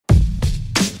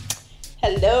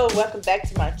Hello, welcome back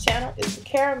to my channel. It's the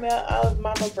Caramel Olive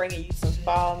Mama bringing you some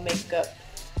fall makeup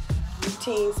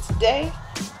routines today.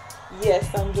 Yes,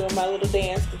 I'm doing my little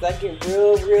dance because I get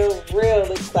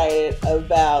real excited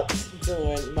about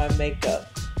doing my makeup.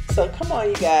 So come on,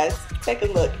 you guys, take a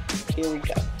look. Here we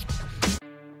go.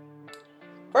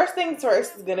 First things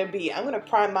first is going to be, I'm going to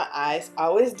prime my eyes. I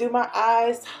always do my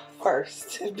eyes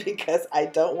first because I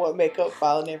don't want makeup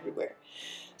falling everywhere.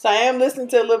 So I am listening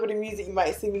to a little bit of music. You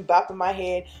might see me bopping my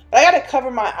head. But I got to cover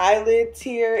my eyelids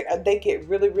here. They get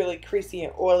really creasy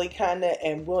and oily kind of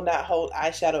and will not hold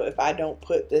eyeshadow if I don't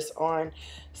put this on.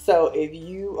 So if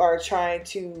you are trying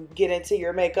to get into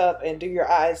your makeup and do your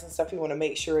eyes and stuff, you want to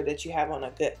make sure that you have on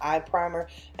a good eye primer.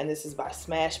 And this is by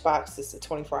SmashBox. This is a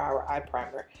 24-hour eye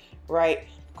primer, right?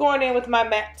 Going in with my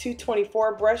MAC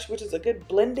 224 brush, which is a good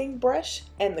blending brush,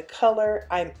 and the color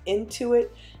I'm into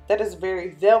it. That is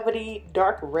very velvety,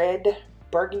 dark red,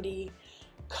 burgundy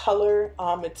color.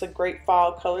 It's a great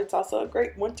fall color. It's also a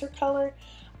great winter color.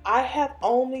 I have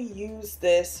only used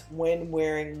this when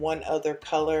wearing one other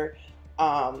color.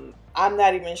 I'm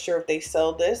not even sure if they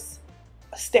sell this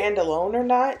standalone or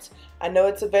not. I know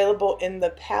it's available in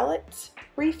the palette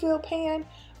refill pan.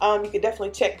 You can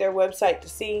definitely check their website to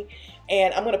see.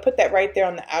 And I'm going to put that right there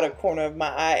on the outer corner of my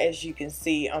eye, as you can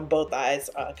see on both eyes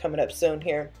coming up soon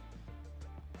here.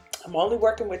 I'm only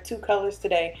working with two colors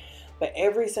today, but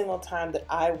every single time that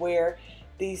I wear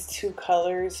these two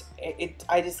colors,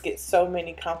 I just get so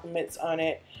many compliments on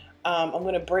it. I'm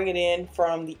going to bring it in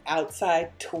from the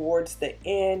outside towards the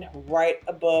end, right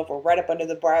above or right up under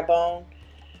the brow bone.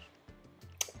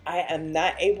 I am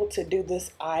not able to do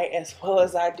this eye as well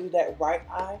as I do that right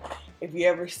eye. If you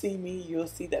ever see me, you'll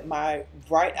see that my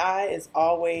right eye is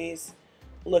always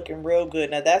looking real good.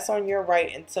 Now that's on your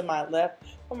right and to my left.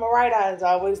 But my right eye is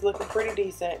always looking pretty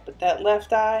decent. But that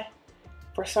left eye,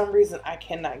 for some reason, I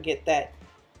cannot get that.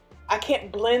 I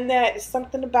can't blend that. There's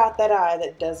something about that eye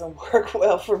that doesn't work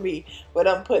well for me when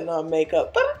I'm putting on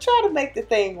makeup. But I'm trying to make the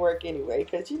thing work anyway.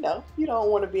 Because, you know, you don't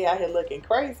want to be out here looking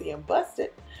crazy and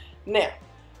busted. Now,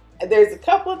 there's a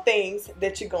couple of things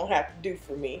that you're going to have to do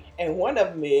for me. And one of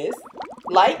them is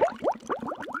like,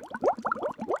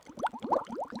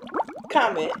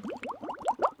 comment,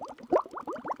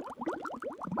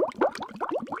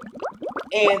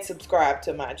 and subscribe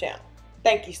to my channel.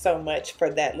 Thank you so much for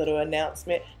that little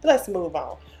announcement. Let's move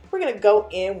on. We're going to go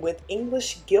in with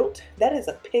English Gilt. That is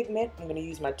a pigment. I'm going to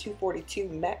use my 242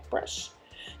 MAC brush.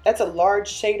 That's a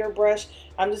large shader brush.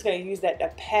 I'm just going to use that to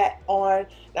pat on.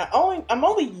 Now, I'm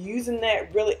only using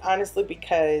that really honestly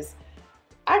because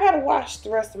I got to wash the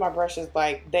rest of my brushes.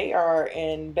 Like, they are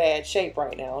in bad shape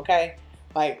right now, okay?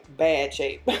 Like, bad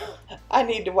shape. I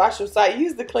need to wash them, so I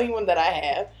use the clean one that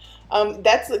I have.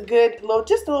 That's a good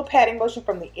just a little patting motion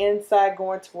from the inside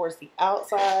going towards the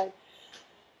outside.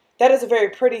 That is a very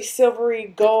pretty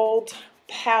silvery gold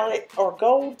palette, or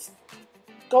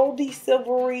goldy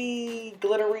silvery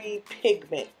glittery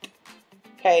pigment.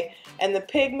 Okay, and the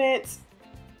pigments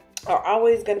are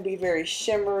always going to be very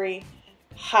shimmery,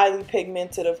 highly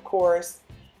pigmented, of course.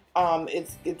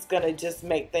 It's going to just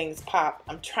make things pop.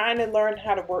 I'm trying to learn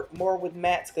how to work more with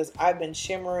mattes because I've been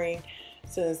shimmering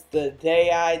since the day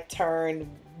I turned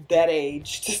that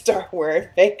age to start wearing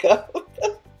makeup.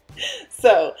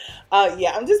 So,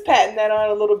 yeah, I'm just patting that on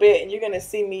a little bit, and you're going to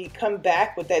see me come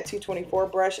back with that 224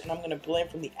 brush, and I'm going to blend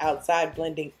from the outside,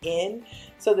 blending in,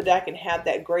 so that I can have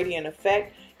that gradient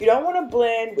effect. You don't want to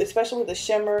blend, especially with a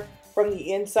shimmer, from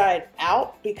the inside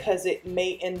out, because it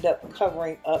may end up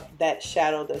covering up that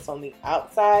shadow that's on the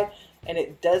outside, and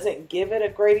it doesn't give it a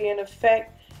gradient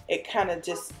effect. It kind of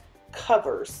just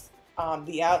covers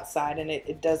the outside, and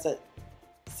it doesn't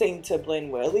seem to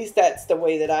blend well. At least that's the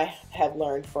way that I have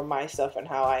learned for myself and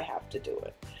how I have to do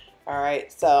it.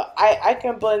 Alright, so I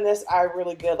can blend this eye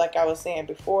really good, like I was saying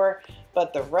before,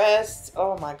 but the rest,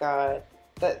 oh my god,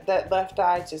 that left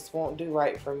eye just won't do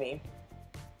right for me.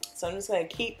 So I'm just going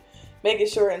to keep making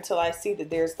sure until I see that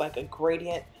there's like a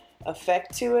gradient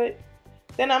effect to it.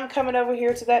 Then I'm coming over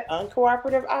here to that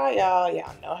uncooperative eye, y'all.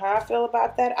 Y'all know how I feel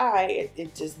about that eye.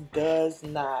 It just does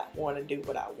not want to do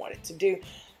what I want it to do.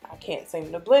 I can't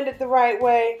seem to blend it the right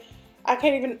way. I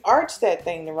can't even arch that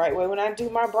thing the right way when I do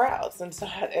my brows. And so,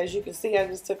 as you can see, I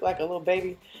just took like a little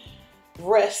baby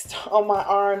rest on my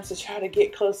arms to try to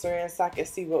get closer in so I could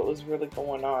see what was really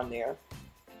going on there.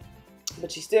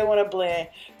 But you still want to blend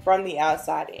from the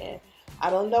outside in. I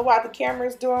don't know why the camera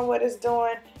is doing what it's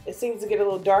doing. It seems to get a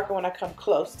little darker when I come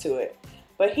close to it.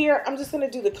 But here, I'm just going to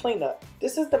do the cleanup.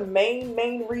 This is the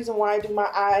main reason why I do my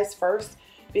eyes first,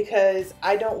 because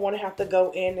I don't want to have to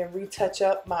go in and retouch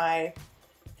up my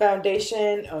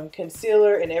foundation,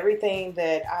 concealer, and everything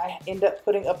that I end up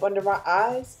putting up under my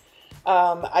eyes.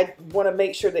 I want to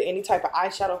make sure that any type of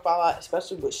eyeshadow fallout,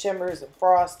 especially with shimmers and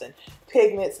frost and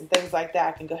pigments and things like that,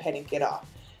 I can go ahead and get off.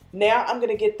 Now I'm going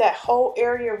to get that whole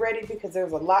area ready because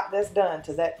there's a lot that's done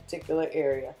to that particular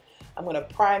area. I'm going to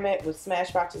prime it with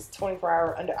SmashBox's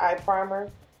 24-hour under eye primer.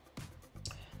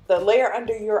 The layer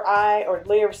under your eye, or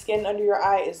layer of skin under your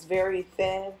eye, is very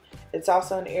thin. It's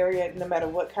also an area, no matter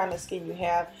what kind of skin you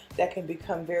have, that can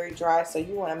become very dry. So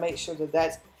you want to make sure that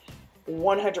that's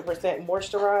 100%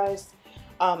 moisturized.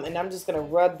 And I'm just going to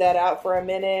rub that out for a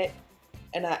minute.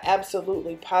 And I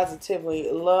absolutely positively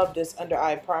love this under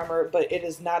eye primer, but it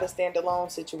is not a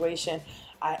standalone situation.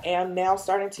 I am now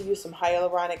starting to use some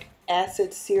hyaluronic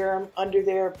acid serum under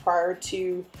there prior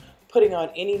to putting on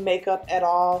any makeup at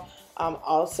all.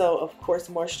 Also, of course,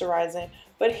 moisturizing.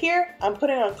 But here, I'm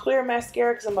putting on clear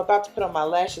mascara because I'm about to put on my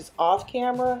lashes off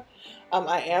camera.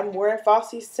 I am wearing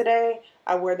falsies today.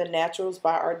 I wear the Naturals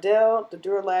by Ardell, the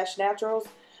Duralash Naturals.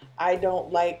 I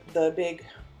don't like the big,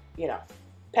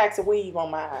 packs of weave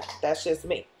on my eye. That's just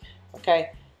me,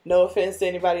 okay? No offense to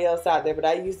anybody else out there, but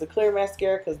I use the clear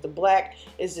mascara because the black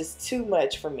is just too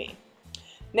much for me.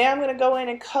 Now I'm going to go in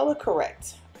and color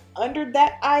correct. Under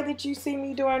that eye that you see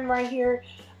me doing right here,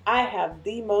 I have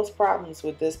the most problems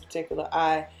with this particular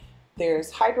eye.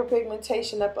 There's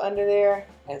hyperpigmentation up under there.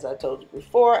 As I told you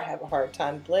before, I have a hard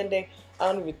time blending.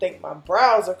 I don't even think my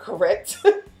brows are correct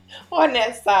on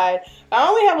that side. I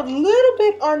only have a little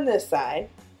bit on this side.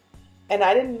 And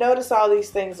I didn't notice all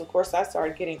these things. Of course, I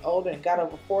started getting older and got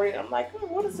over 40. And I'm like,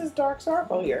 what is this dark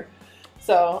circle here?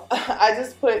 So I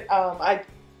just put, I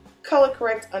color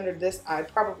correct under this eye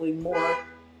probably more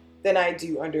than I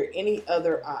do under any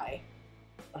other eye.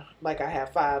 Like I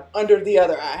have 5 under the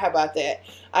other eye. How about that?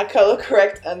 I color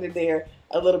correct under there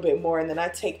a little bit more, and then I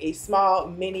take a small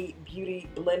mini beauty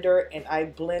blender and I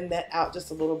blend that out just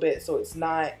a little bit so it's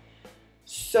not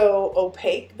so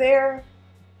opaque there.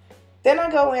 Then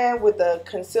I go in with the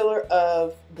concealer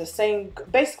of the same,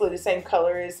 basically the same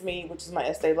color as me, which is my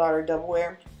Estee Lauder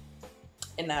Doublewear.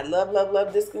 And I love, love,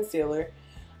 love this concealer.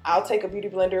 I'll take a beauty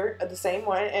blender of the same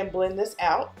one and blend this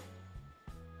out.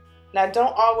 Now,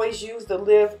 don't always use the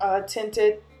Live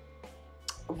Tinted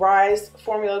Rise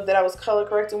formula that I was color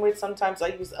correcting with. Sometimes I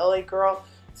use LA Girl.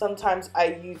 Sometimes I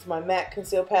use my MAC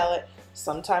Conceal Palette.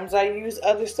 Sometimes I use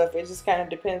other stuff. It just kind of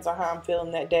depends on how I'm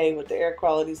feeling that day, what the air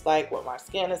quality's like, what my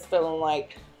skin is feeling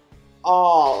like,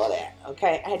 all of that.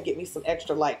 Okay, I had to get me some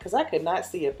extra light because I could not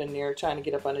see up in there trying to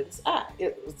get up under this eye.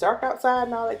 It was dark outside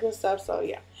and all that good stuff. So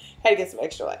yeah, had to get some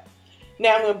extra light.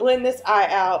 Now I'm going to blend this eye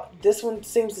out. This one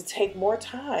seems to take more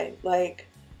time, like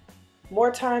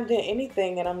more time than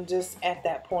anything. And I'm just at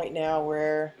that point now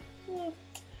where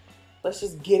let's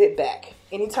just get it back.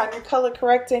 Anytime you're color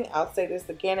correcting, I'll say this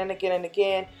again and again and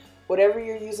again, whatever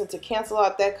you're using to cancel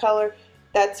out that color,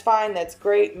 that's fine, that's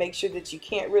great. Make sure that you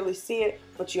can't really see it,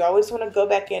 but you always want to go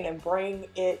back in and bring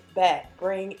it back,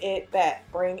 bring it back,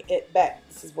 bring it back.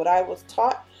 This is what I was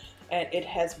taught, and it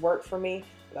has worked for me.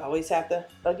 I always have to,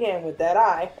 again, with that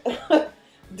eye,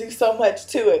 do so much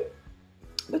to it.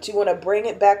 But you want to bring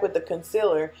it back with the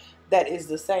concealer that is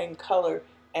the same color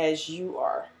as you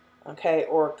are, okay?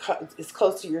 Or as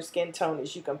close to your skin tone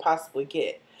as you can possibly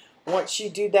get. Once you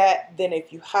do that, then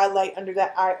if you highlight under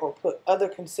that eye or put other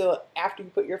concealer after you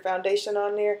put your foundation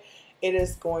on there, it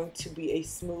is going to be a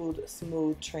smooth,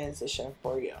 smooth transition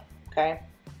for you, okay?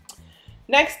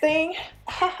 Next thing,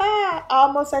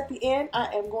 almost at the end,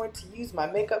 I am going to use my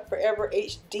Makeup Forever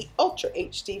HD Ultra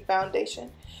HD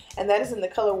foundation, and that is in the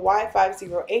color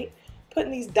Y508.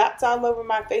 Putting these dots all over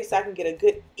my face so I can get a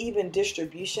good even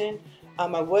distribution.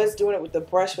 I was doing it with the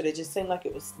brush, but it just seemed like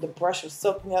the brush was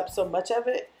soaking up so much of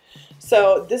it.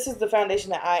 So this is the foundation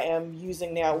that I am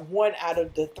using now, 1 out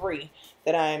of the 3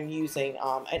 that I am using.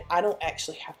 And I don't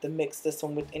actually have to mix this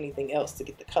one with anything else to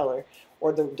get the color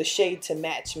or the shade to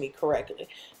match me correctly.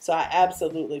 So I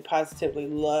absolutely, positively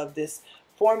love this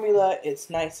formula. It's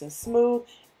nice and smooth,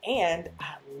 and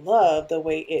I love the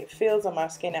way it feels on my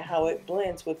skin and how it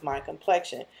blends with my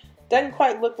complexion. Doesn't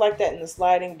quite look like that in the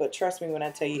sliding, but trust me when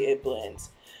I tell you it blends.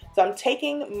 So I'm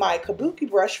taking my kabuki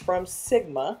brush from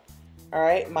Sigma, all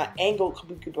right, my angled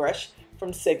kabuki brush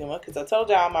from Sigma, because I told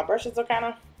y'all my brushes are kind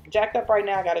of jacked up right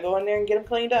now. I got to go in there and get them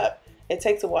cleaned up. It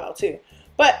takes a while too.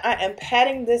 But I am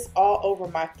patting this all over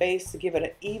my face to give it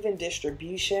an even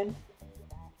distribution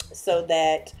so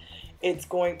that it's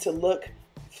going to look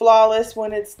flawless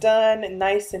when it's done,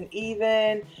 nice and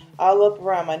even, all up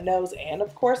around my nose and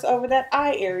of course over that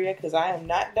eye area, because I am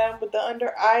not done with the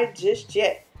under eye just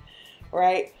yet,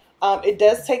 right? It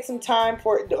does take some time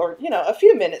for it, or you know, a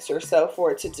few minutes or so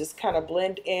for it to just kind of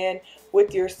blend in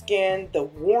with your skin. The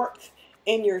warmth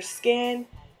in your skin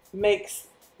makes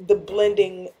the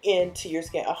blending into your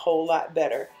skin a whole lot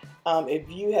better. If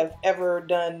you have ever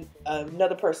done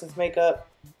another person's makeup,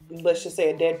 let's just say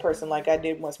a dead person like I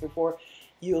did once before,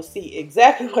 you'll see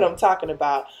exactly what I'm talking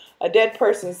about. A dead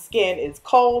person's skin is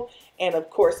cold, and of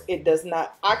course it does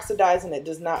not oxidize and it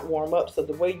does not warm up. So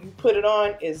the way you put it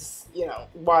on is, you know,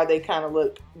 why they kind of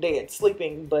look dead,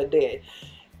 sleeping but dead.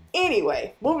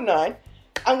 Anyway, moving on.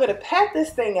 I'm going to pat this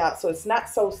thing out so it's not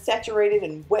so saturated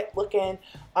and wet looking,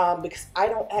 because I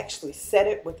don't actually set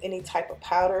it with any type of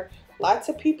powder. Lots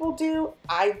of people do.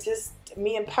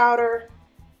 Me and powder,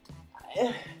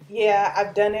 yeah,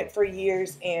 I've done it for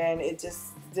years and it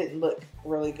just didn't look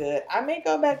really good. I may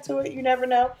go back to it. You never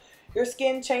know. Your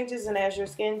skin changes, and as your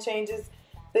skin changes,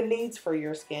 the needs for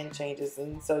your skin changes,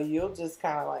 and so you'll just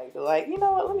kind of like, you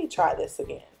know what, let me try this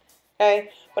again. Okay,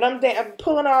 but I'm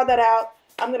pulling all that out.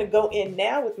 I'm going to go in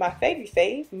now with my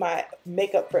fave, my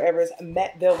Makeup Forever's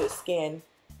Matte Velvet Skin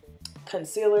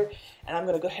Concealer. And I'm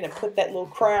going to go ahead and put that little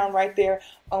crown right there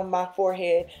on my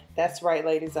forehead. That's right,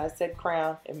 ladies, I said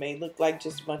crown. It may look like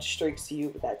just a bunch of streaks to you,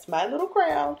 but that's my little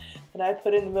crown that I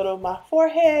put in the middle of my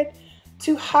forehead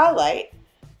to highlight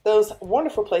those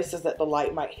wonderful places that the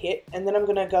light might hit. And then I'm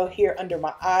going to go here under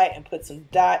my eye and put some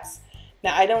dots.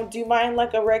 Now, I don't do mine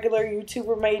like a regular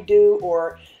YouTuber may do,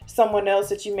 or someone else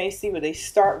that you may see where they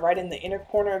start right in the inner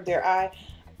corner of their eye.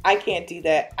 I can't do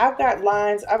that. I've got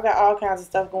lines. I've got all kinds of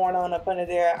stuff going on up under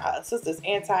there. Sister's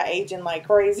anti-aging like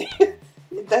crazy.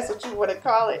 If that's what you want to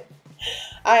call it.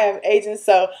 I am aging,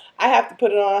 so I have to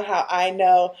put it on how I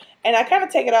know. And I kind of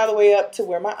take it all the way up to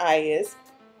where my eye is.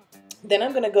 Then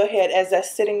I'm going to go ahead, as that's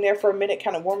sitting there for a minute,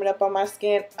 kind of warming up on my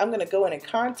skin, I'm going to go in and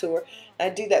contour. I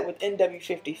do that with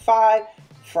NW55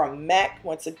 from MAC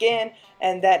once again,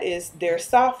 and that is their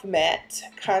Soft Matte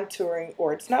Contouring,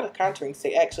 or it's not a contouring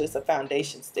stick, actually it's a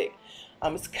foundation stick.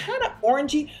 It's kind of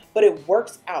orangey, but it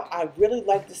works out. I really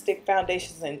like the stick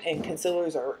foundations and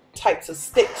concealers, or types of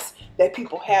sticks that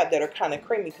people have that are kind of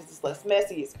creamy because it's less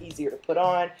messy, it's easier to put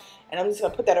on. And I'm just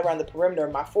going to put that around the perimeter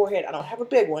of my forehead. I don't have a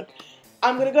big one.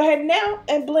 I'm going to go ahead now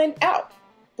and blend out.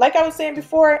 Like I was saying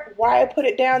before, why I put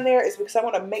it down there is because I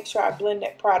want to make sure I blend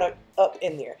that product up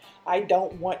in there. I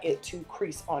don't want it to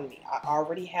crease on me. I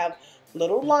already have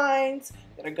little lines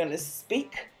that are going to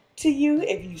speak to you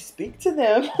if you speak to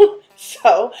them.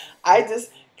 So I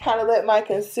just kind of let my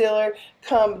concealer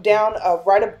come down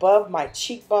right above my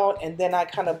cheekbone, and then I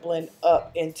kind of blend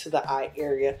up into the eye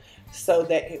area so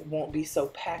that it won't be so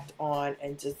packed on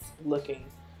and just looking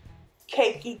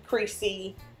cakey,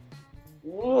 creasy.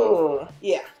 Ooh,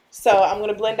 yeah. So I'm going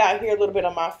to blend out here a little bit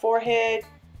on my forehead.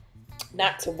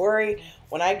 Not to worry,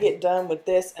 when I get done with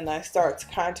this and I start to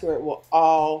contour, it will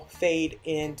all fade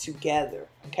in together.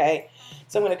 Okay,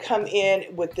 so I'm going to come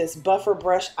in with this buffer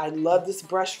brush. I love this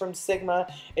brush from Sigma.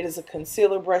 It is a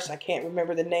concealer brush. I can't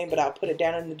remember the name, but I'll put it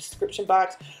down in the description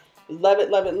box. Love it,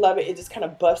 love it, love it. It just kind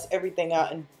of buffs everything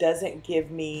out and doesn't give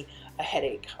me a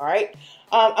headache. All right,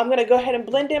 I'm going to go ahead and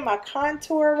blend in my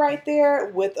contour right there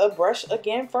with a brush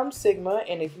again from Sigma.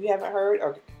 And if you haven't heard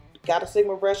or got a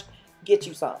Sigma brush, get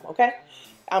you some. Okay,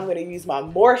 I'm going to use my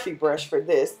Morphe brush for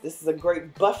this. This is a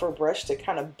great buffer brush to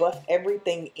kind of buff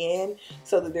everything in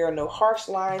so that there are no harsh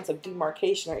lines of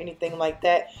demarcation or anything like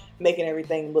that, making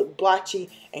everything look blotchy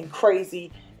and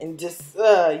crazy and just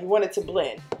you want it to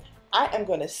blend. I am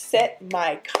going to set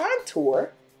my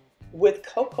contour with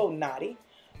Coco Naughty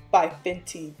by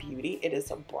Fenty Beauty. It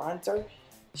is a bronzer.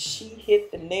 She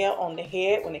hit the nail on the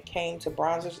head when it came to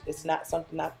bronzers. It's not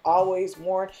something I've always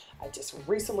worn. I just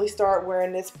recently started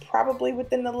wearing this probably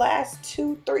within the last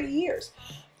 2-3 years.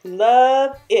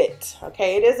 Love it.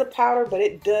 Okay, it is a powder, but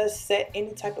it does set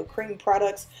any type of cream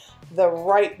products the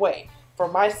right way. For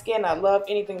my skin, I love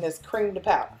anything that's cream to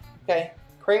powder. Okay,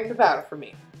 cream to powder for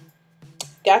me.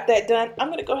 Got that done. I'm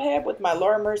going to go ahead with my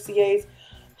Laura Mercier's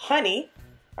Honey.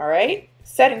 All right,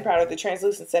 setting powder, the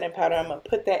translucent setting powder. I'm going to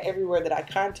put that everywhere that I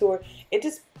contour. It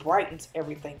just brightens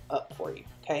everything up for you.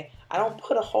 Okay, I don't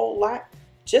put a whole lot,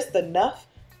 just enough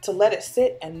to let it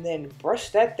sit and then brush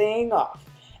that thing off.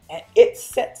 And it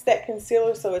sets that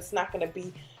concealer so it's not going to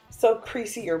be so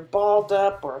creasy or balled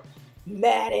up or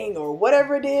matting or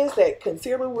whatever it is that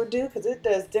concealer will do, because it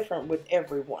does different with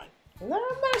everyone. And I'm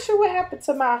not sure what happened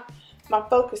to my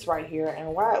focus right here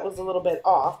and why it was a little bit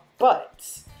off,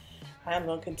 but I'm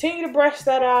going to continue to brush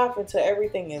that off until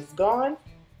everything is gone,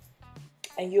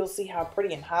 and you'll see how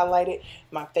pretty and highlighted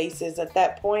my face is at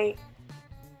that point.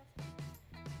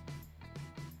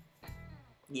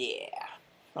 Yeah.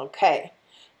 Okay.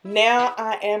 Now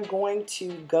I am going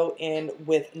to go in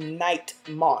with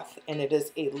Nightmoth, and it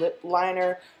is a lip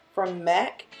liner from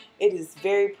MAC. It is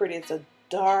very pretty. It's a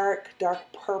dark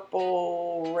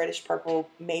purple, reddish purple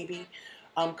maybe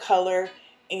color,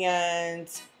 and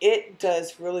it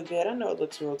does really good. I know it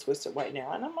looks real twisted right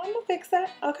now, and I'm gonna fix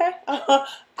that, okay?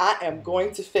 I am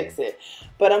going to fix it,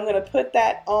 but I'm gonna put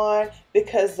that on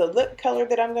because the lip color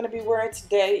that I'm gonna be wearing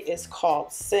today is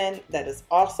called Sin. That is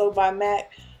also by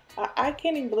MAC. I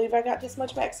can't even believe I got this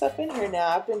much MAC stuff in here now.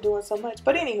 I've been doing so much,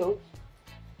 but anywho,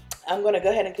 I'm going to go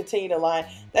ahead and continue the line.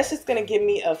 That's just going to give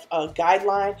me a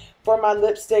guideline for my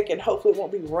lipstick, and hopefully it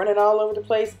won't be running all over the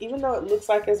place. Even though it looks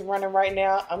like it's running right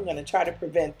now, I'm going to try to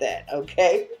prevent that,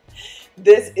 okay?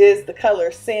 This is the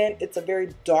color Sin. It's a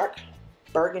very dark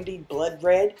burgundy blood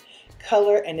red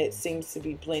color, and it seems to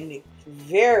be blending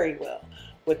very well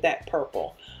with that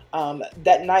purple.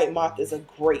 That Nightmoth is a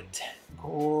great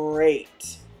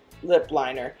lip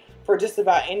liner for just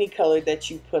about any color that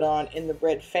you put on in the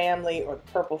red family or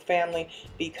the purple family,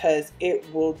 because it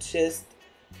will just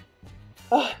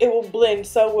it will blend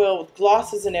so well with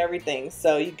glosses and everything.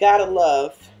 So you gotta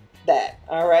love that.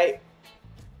 All right,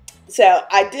 so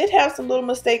I did have some little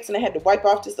mistakes and I had to wipe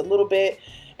off just a little bit,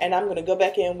 and I'm gonna go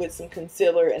back in with some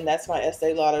concealer, and that's my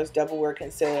Estee Lauder's Doublewear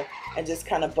concealer, and just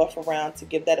kind of buff around to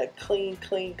give that a clean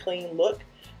look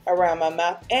around my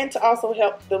mouth, and to also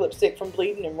help the lipstick from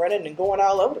bleeding and running and going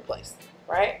all over the place.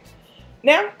 Right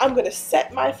now I'm going to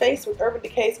set my face with Urban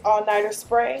Decay's All Nighter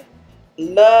spray.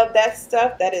 Love that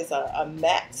stuff. That is a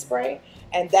matte spray,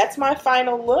 and that's my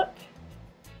final look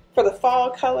for the fall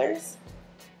colors.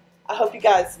 I hope you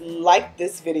guys liked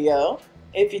this video.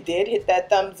 If you did, hit that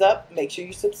thumbs up, make sure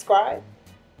you subscribe,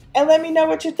 and let me know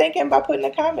what you're thinking by putting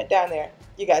a comment down there.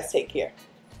 You guys take care.